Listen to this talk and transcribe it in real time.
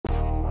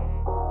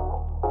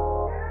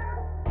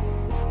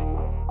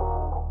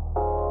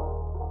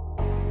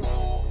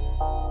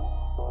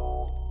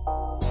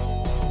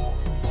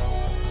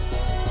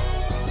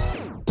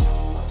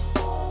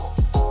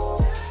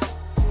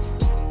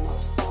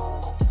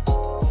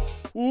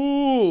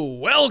Ooh,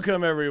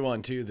 welcome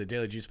everyone to the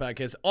Daily Juice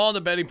Podcast on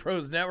the Betting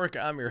Pros Network.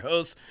 I'm your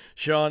host,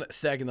 Sean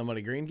Stacking the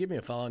Money Green. Give me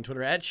a follow on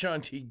Twitter at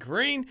Sean T.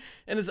 Green.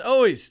 And as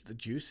always, the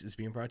juice is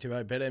being brought to you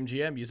by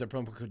BetMGM. Use our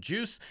promo code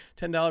JUICE.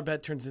 $10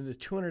 bet turns into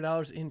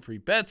 $200 in free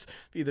bets.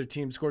 If either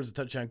team scores a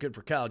touchdown, good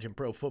for college and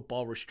pro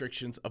football.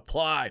 Restrictions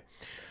apply.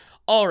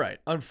 All right.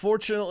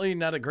 Unfortunately,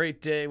 not a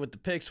great day with the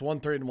picks.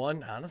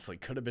 1-3-1. Honestly,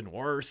 could have been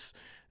worse.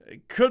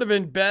 It could have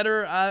been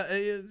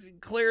better,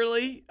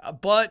 clearly,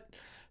 but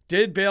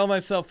did bail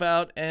myself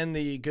out, and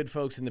the good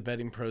folks in the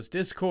Betting Pros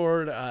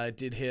Discord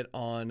did hit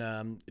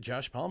on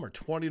Josh Palmer,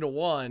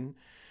 20-1,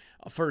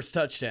 first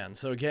touchdown.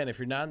 So again, if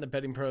you're not in the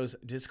Betting Pros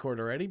Discord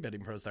already,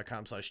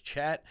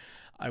 bettingpros.com/chat,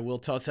 I will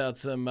toss out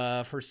some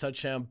first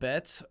touchdown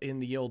bets in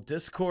the old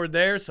Discord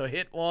there. So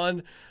hit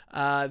one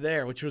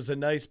there, which was a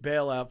nice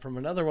bailout from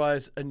an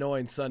otherwise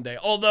annoying Sunday.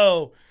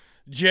 Although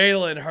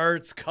Jalen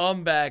Hurts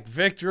comeback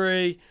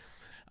victory.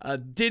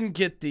 Didn't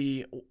get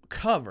the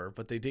cover,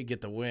 but they did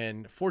get the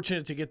win.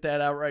 Fortunate to get that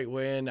outright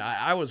win.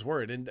 I was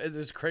worried, and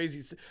it's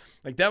crazy.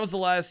 Like, that was the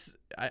last,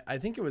 I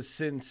think it was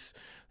since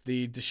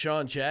the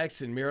Deshaun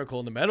Jackson miracle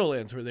in the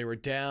Meadowlands where they were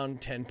down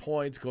 10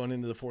 points going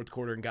into the fourth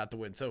quarter and got the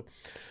win. So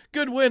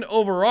good win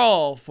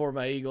overall for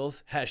my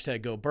Eagles.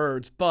 Hashtag go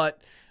Birds. But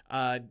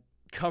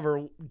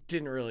cover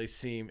didn't really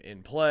seem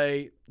in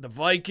play. The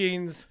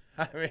Vikings,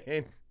 I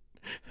mean,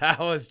 that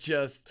was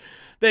just,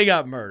 they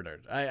got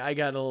murdered. I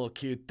got a little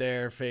cute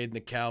there, fading the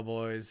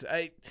Cowboys.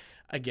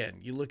 Again,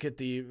 you look at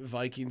the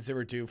Vikings, they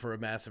were due for a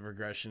massive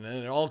regression,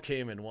 and it all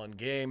came in one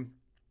game.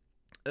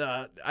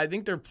 I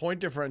think their point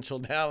differential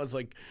now is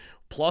like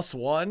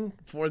 +1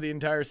 for the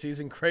entire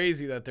season.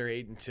 Crazy that they're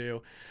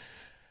 8-2.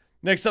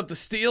 Next up, the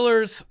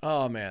Steelers.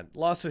 Oh, man.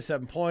 Lost by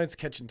 7 points,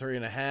 catching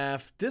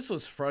 3.5. This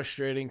was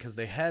frustrating because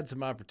they had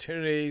some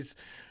opportunities.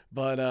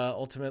 But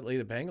ultimately,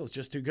 the Bengals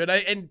just too good.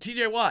 And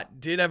TJ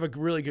Watt did have a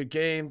really good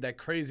game, that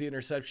crazy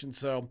interception.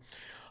 So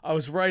I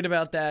was right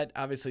about that.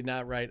 Obviously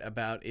not right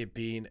about it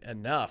being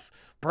enough.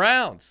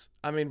 Browns,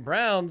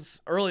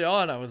 early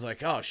on, I was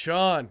like, oh,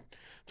 Sean,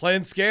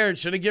 playing scared.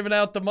 Should have given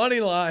out the money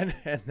line.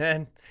 And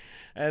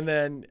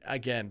then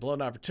again,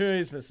 blown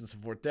opportunities, missing some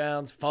fourth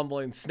downs,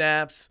 fumbling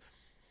snaps.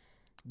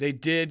 They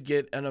did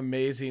get an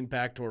amazing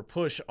backdoor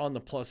push on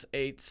the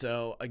 +8.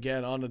 So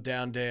again, on a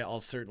down day, I'll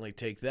certainly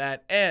take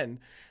that. And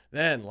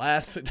then,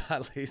 last but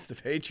not least, the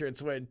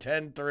Patriots win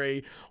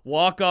 10-3.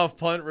 Walk-off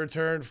punt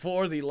return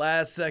for the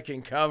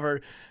last-second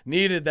cover.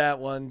 Needed that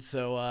one,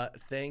 so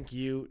thank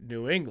you,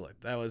 New England.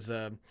 That was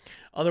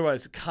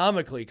otherwise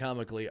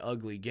comically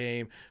ugly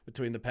game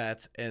between the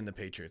Pats and the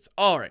Patriots.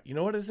 All right, you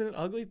know what isn't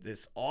ugly?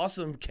 This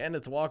awesome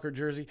Kenneth Walker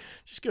jersey.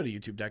 Just go to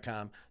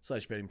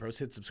youtube.com/bettingpros.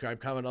 Hit subscribe,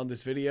 comment on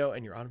this video,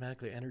 and you're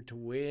automatically entered to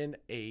win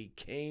a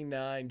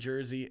K9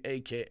 jersey,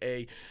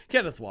 a.k.a.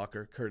 Kenneth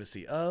Walker,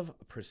 courtesy of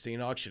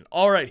Pristine Auction.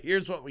 All right.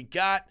 Here's what we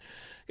got.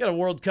 Got a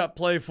World Cup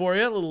play for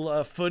you, a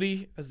little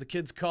footy, as the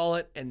kids call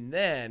it. And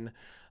then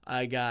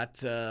I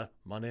got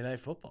Monday Night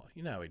Football.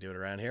 You know how we do it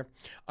around here.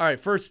 All right,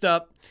 first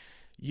up,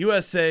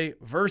 USA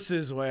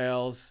versus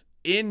Wales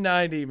in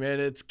 90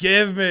 minutes.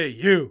 Give me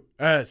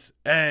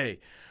USA.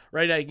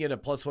 Right now you can get a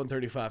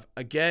 +135.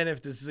 Again,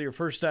 if this is your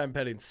first time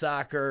betting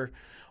soccer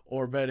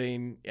or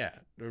betting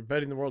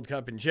the World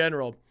Cup in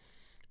general,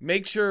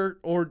 make sure,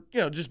 or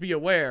just be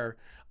aware,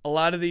 a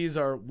lot of these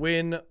are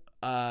win,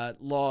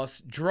 loss,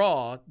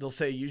 draw. They'll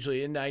say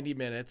usually in 90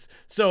 minutes.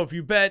 So if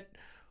you bet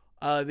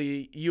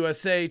the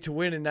USA to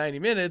win in 90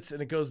 minutes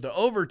and it goes to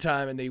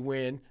overtime and they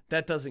win,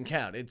 that doesn't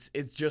count.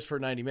 It's just for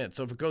 90 minutes.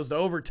 So if it goes to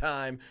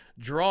overtime,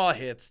 draw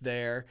hits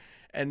there.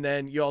 And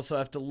then you also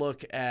have to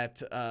look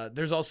at,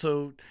 there's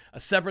also a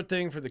separate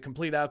thing for the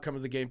complete outcome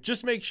of the game.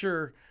 Just make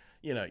sure,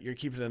 you're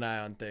keeping an eye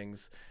on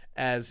things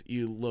as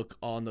you look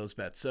on those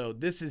bets. So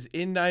this is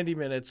in 90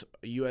 minutes,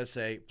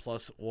 USA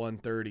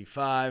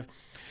 +135.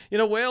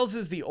 Wales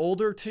is the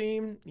older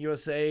team.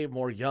 USA,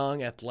 more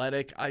young,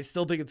 athletic. I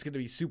still think it's going to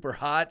be super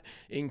hot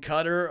in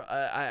Qatar.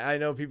 I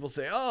know people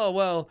say, oh,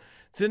 well,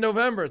 it's in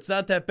November. It's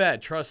not that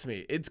bad. Trust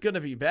me, it's going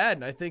to be bad.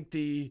 And I think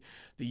the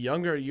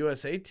younger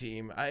USA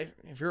team,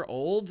 if you're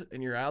old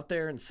and you're out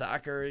there in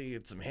soccer, you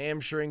get some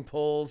hamstring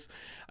pulls.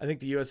 I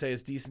think the USA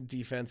has decent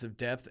defensive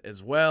depth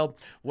as well.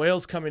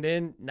 Wales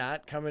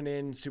not coming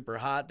in super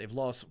hot. They've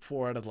lost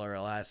 4 out of their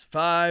last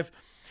 5.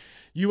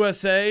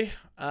 USA,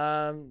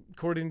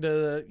 according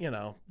to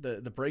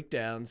the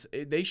breakdowns,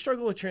 they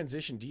struggle with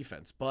transition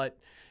defense, but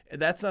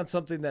that's not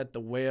something that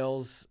the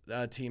Wales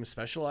team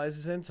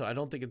specializes in, so I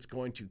don't think it's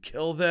going to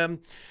kill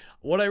them.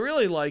 What I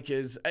really like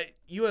is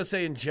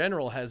USA in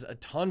general has a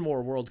ton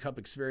more World Cup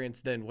experience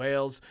than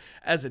Wales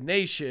as a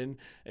nation,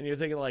 and you're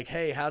thinking like,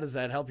 hey, how does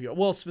that help you?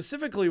 Well,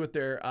 specifically with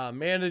their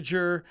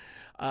manager,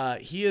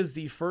 he is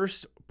the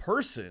first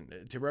person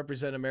to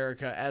represent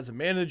America as a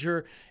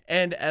manager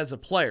and as a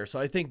player. So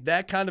I think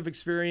that kind of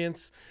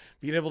experience,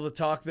 being able to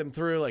talk them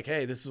through like,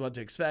 hey, this is what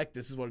to expect,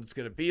 this is what it's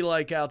going to be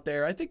like out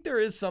there, I think there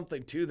is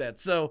something to that.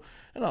 So,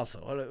 and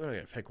also, what am I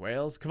going to pick?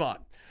 Wales? Come on.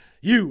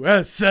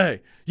 USA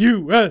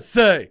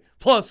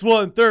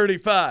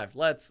 +135.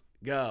 Let's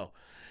go.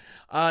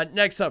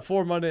 Next up,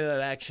 for Monday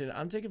Night Action,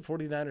 I'm taking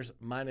 49ers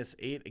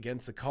 -8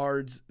 against the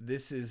Cards.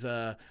 This is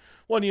a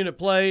one-unit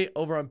play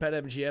over on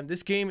BetMGM.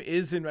 This game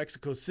is in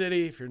Mexico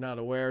City, if you're not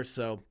aware,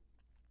 so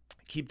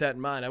keep that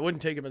in mind. I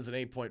wouldn't take him as an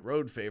 8-point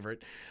road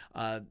favorite.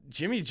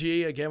 Jimmy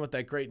G, again, with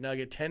that great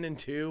nugget,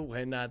 10-2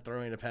 when not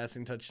throwing a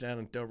passing touchdown,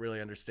 and don't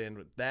really understand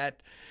with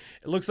that.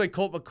 It looks like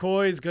Colt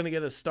McCoy is going to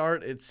get a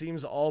start. It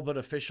seems all but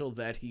official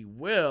that he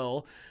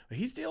will. But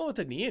he's dealing with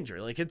a knee injury.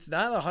 Like, it's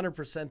not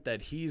 100%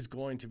 that he's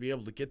going to be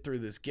able to get through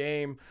this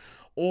game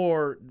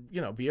or,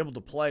 be able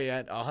to play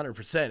at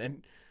 100%.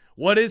 And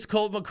what is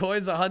Colt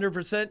McCoy's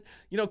 100%?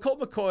 Colt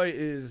McCoy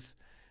is...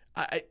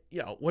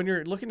 when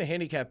you're looking to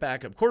handicap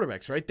backup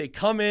quarterbacks, right? They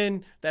come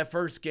in that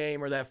first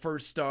game or that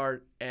first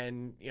start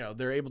and,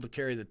 they're able to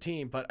carry the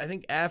team. But I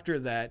think after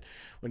that,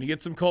 when you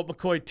get some Colt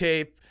McCoy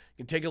tape,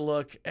 you can take a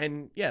look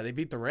and they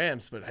beat the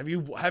Rams. But have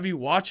you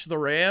watched the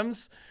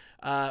Rams?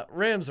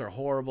 Rams are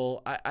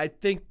horrible. I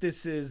think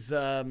this is,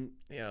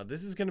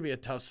 this is going to be a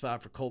tough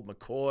spot for Colt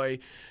McCoy.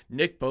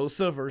 Nick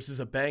Bosa versus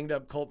a banged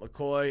up Colt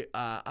McCoy.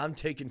 I'm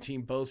taking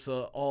Team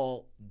Bosa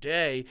all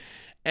day.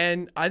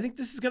 And I think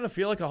this is going to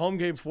feel like a home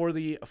game for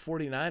the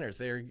 49ers.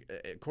 They're,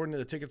 according to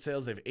the ticket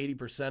sales, they have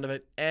 80% of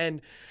it.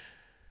 And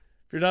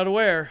if you're not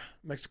aware,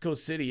 Mexico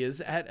City is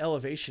at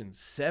elevation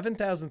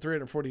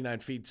 7,349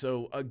 feet.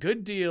 So a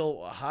good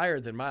deal higher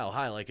than Mile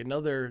High, like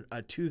another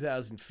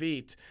 2,000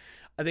 feet.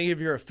 I think if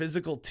you're a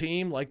physical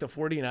team like the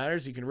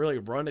 49ers, you can really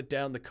run it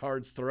down the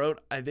Cards'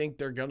 throat. I think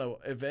they're going to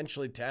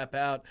eventually tap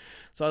out.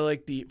 So I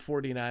like the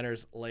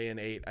 49ers laying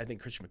 8. I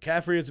think Christian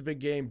McCaffrey is a big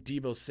game.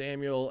 Deebo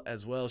Samuel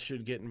as well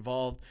should get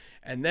involved.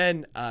 And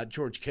then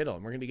George Kittle.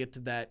 And we're going to get to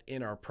that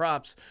in our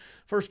props.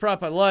 First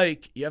prop I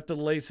like, you have to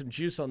lay some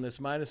juice on this,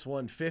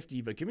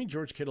 -150. But give me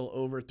George Kittle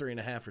over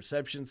 3.5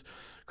 receptions.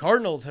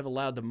 Cardinals have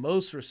allowed the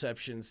most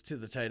receptions to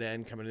the tight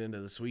end coming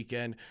into this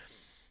weekend.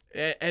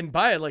 And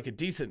by like a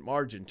decent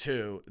margin,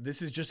 too.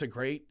 This is just a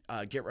great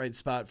get-right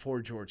spot for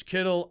George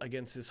Kittle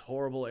against this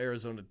horrible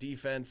Arizona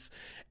defense.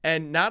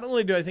 And not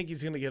only do I think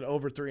he's going to get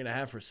over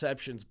 3.5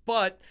 receptions,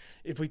 but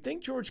if we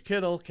think George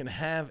Kittle can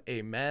have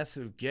a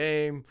massive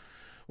game,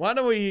 why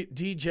don't we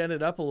degen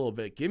it up a little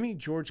bit? Give me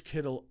George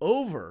Kittle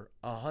over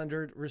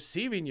 100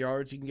 receiving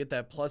yards. You can get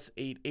that plus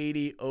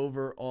 880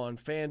 over on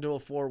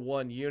FanDuel for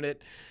 1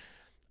 unit.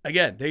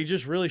 Again, they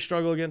just really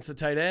struggle against the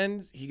tight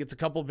ends. He gets a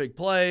couple big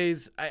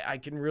plays. I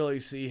can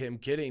really see him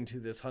getting to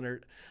this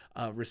 100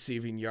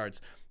 receiving yards.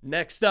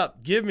 Next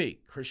up, give me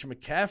Christian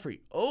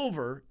McCaffrey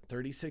over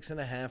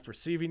 36.5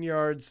 receiving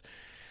yards.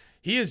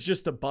 He is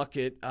just a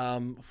bucket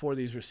for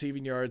these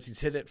receiving yards.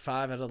 He's hit it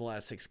 5 out of the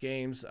last 6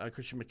 games,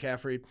 Christian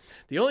McCaffrey.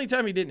 The only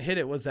time he didn't hit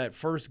it was that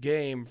first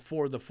game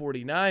for the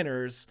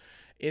 49ers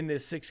in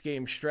this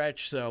 6-game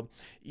stretch. So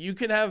you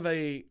can have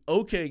a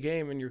okay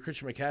game in your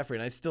Christian McCaffrey,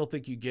 and I still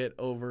think you get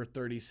over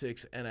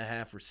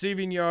 36.5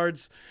 receiving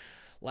yards.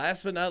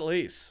 Last but not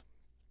least,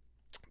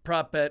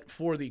 prop bet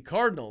for the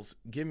Cardinals.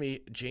 Give me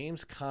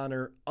James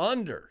Conner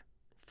under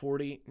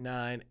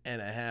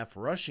 49.5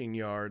 rushing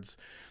yards.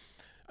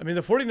 I mean,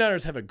 the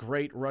 49ers have a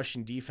great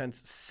rushing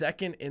defense,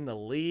 second in the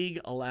league,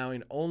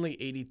 allowing only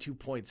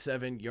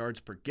 82.7 yards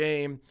per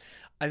game.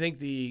 I think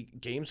the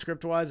game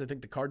script-wise, I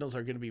think the Cardinals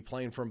are going to be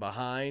playing from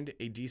behind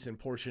a decent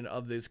portion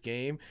of this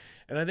game,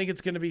 and I think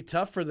it's going to be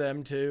tough for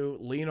them to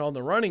lean on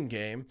the running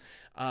game.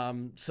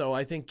 So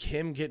I think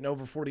him getting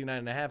over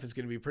 49.5 is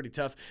going to be pretty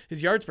tough.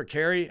 His yards per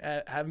carry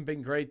haven't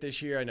been great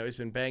this year. I know he's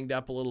been banged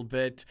up a little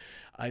bit.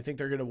 I think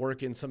they're going to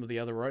work in some of the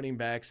other running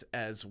backs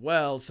as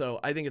well. So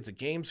I think it's a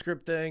game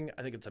script thing.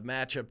 I think it's a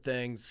matchup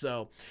thing.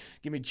 So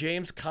give me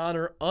James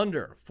Conner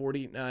under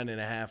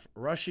 49.5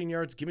 rushing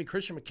yards. Give me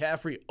Christian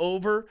McCaffrey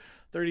over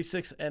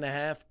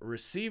 36.5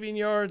 receiving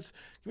yards.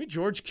 Give me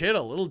George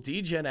Kittle, a little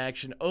degen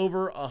action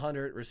over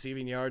 100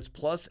 receiving yards,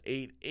 plus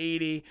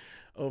 880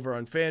 over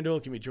on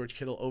FanDuel. Give me George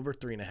Kittle over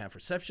 3.5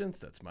 receptions.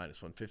 That's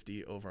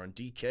 -150 over on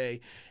DK.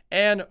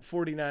 And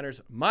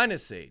 49ers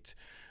 -8.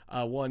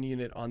 1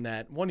 unit on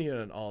that. 1 unit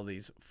on all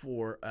these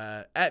for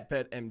at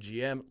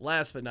BetMGM.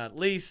 Last but not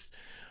least,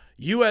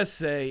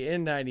 USA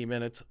in 90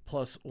 minutes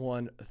plus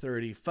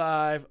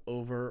 135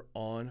 over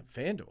on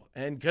FanDuel.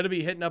 And going to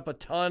be hitting up a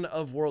ton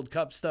of World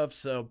Cup stuff,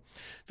 so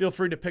feel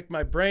free to pick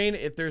my brain.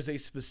 If there's a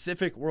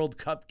specific World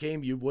Cup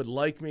game you would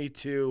like me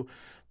to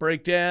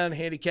break down,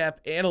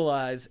 handicap,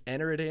 analyze,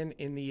 enter it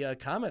in the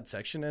comment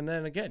section. And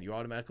then again, you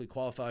automatically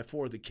qualify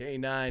for the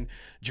K9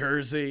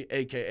 jersey,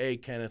 aka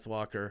Kenneth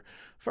Walker,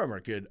 from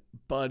our good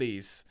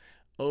buddies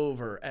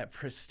over at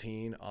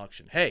Pristine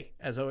Auction. Hey,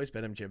 as always,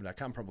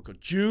 betmgm.com, promo code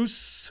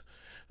JUICE.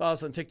 Follow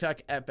us on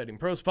TikTok at Betting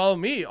Pros. Follow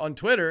me on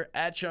Twitter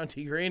at Sean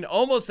T. Green.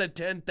 Almost at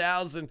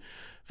 10,000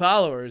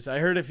 followers. I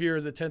heard if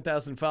you're the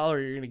 10,000 follower,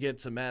 you're going to get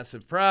some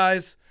massive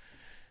prize.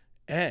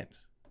 And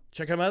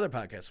check out my other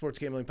podcast, Sports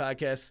Gambling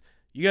Podcast.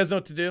 You guys know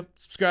what to do.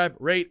 Subscribe,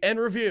 rate, and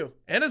review.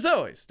 And as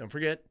always, don't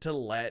forget to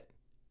let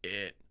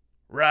it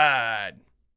ride.